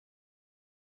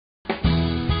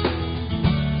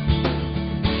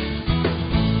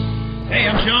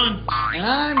Sean. And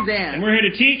I'm Dan. And we're here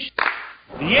to teach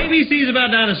the ABCs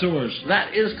about dinosaurs.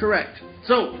 That is correct.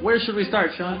 So, where should we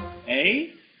start, Sean?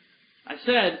 A? I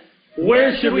said,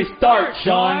 where should we start,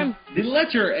 Sean? The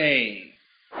letter A.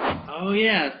 Oh,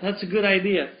 yeah, that's a good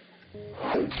idea.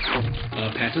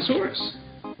 Apatosaurus.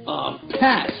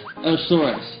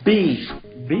 Patasaurus. B.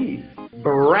 B.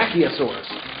 Brachiosaurus.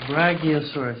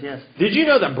 Brachiosaurus, yes. Did you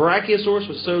know that Brachiosaurus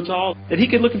was so tall that he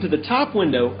could look into the top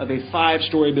window of a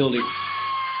 5-story building?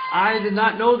 I did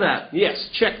not know that. Yes,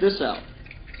 check this out.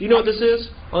 Do you know what this is?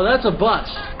 Oh, that's a bus.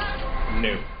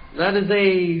 No. That is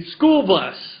a school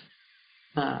bus.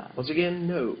 Once again,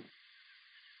 no.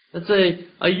 That's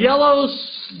a yellow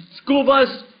school bus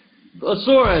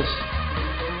saurus.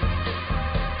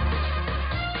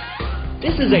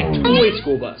 This is a toy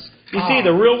school bus. You see,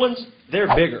 the real ones, they're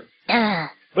bigger.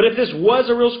 But if this was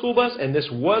a real school bus and this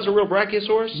was a real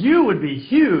Brachiosaurus, You would be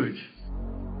huge.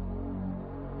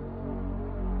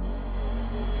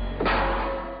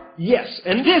 yes,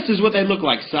 and this is what they look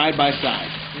like side by side.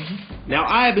 Now,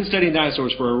 I have been studying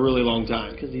dinosaurs for a really long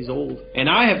time. Because he's old. And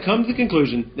I have come to the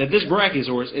conclusion that this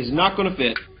Brachiosaurus is not going to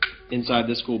fit inside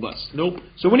this school bus. Nope.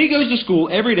 So when he goes to school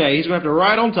every day, he's going to have to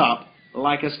ride on top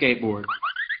like a skateboard.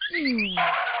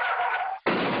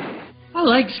 I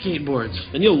like skateboards.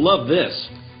 And you'll love this.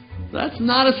 That's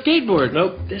not a skateboard.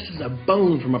 Nope, this is a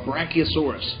bone from a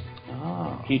Brachiosaurus.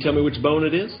 Oh. Can you tell me which bone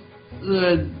it is?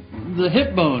 The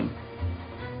hip bone.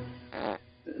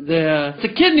 It's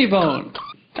a kidney bone.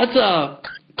 That's a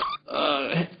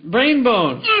brain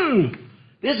bone.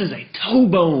 This is a toe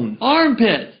bone.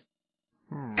 Armpit.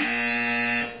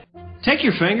 Take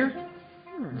your finger,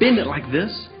 bend it like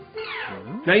this.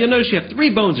 Now you'll notice you have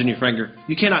 3 bones in your finger.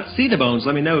 You cannot see the bones.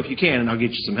 Let me know if you can and I'll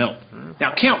get you some help.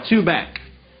 Now count 2 back.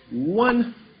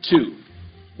 1, 2.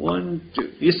 1,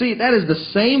 2. You see, that is the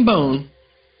same bone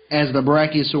as the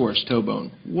Brachiosaurus toe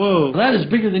bone. Whoa, that is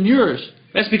bigger than yours.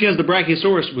 That's because the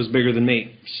Brachiosaurus was bigger than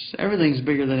me. Everything's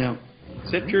bigger than him.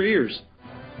 Except your ears.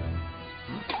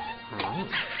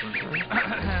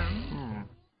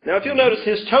 Now if you'll notice,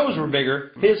 his toes were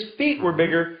bigger, his feet were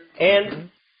bigger, and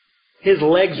his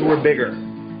legs were bigger.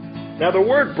 Now the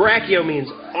word brachio means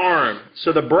arm,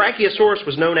 so the Brachiosaurus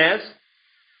was known as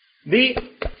the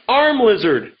arm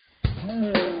lizard.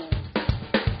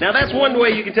 Now that's one way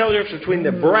you can tell the difference between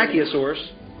the Brachiosaurus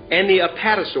and the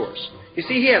Apatosaurus. You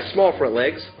see, he has small front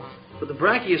legs. But the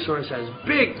Brachiosaurus has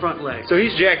big front legs. So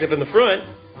he's jacked up in the front.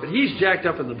 But he's jacked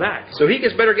up in the back. So he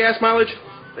gets better gas mileage.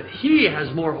 But he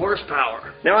has more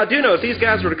horsepower. Now I do know if these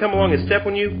guys were to come along and step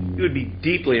on you, you would be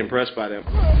deeply impressed by them.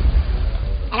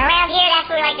 And around here, that's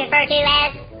what we like to refer to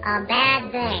as a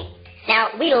bad thing. Now,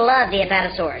 we love the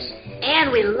Apatosaurus.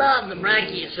 And we love the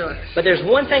Brachiosaurus. But there's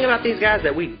one thing about these guys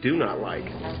that we do not like.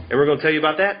 And we're going to tell you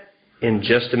about that in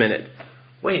just a minute.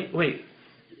 Wait.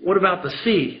 What about the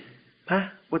C? Huh?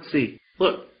 What's C?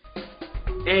 Look.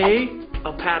 A.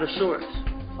 Apatosaurus.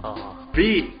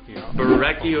 B.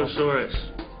 Brachiosaurus.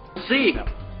 C.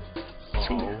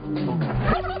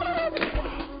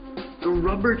 The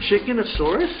rubber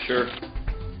chickenosaurus? Sure.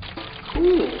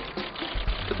 Cool.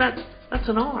 But that's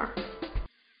an R.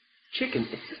 Chicken.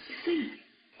 It's a C.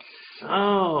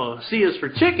 Oh, C is for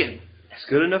chicken. That's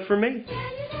good enough for me.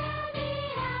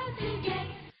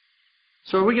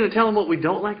 So are we going to tell them what we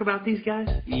don't like about these guys?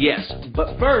 Yes,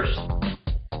 but first,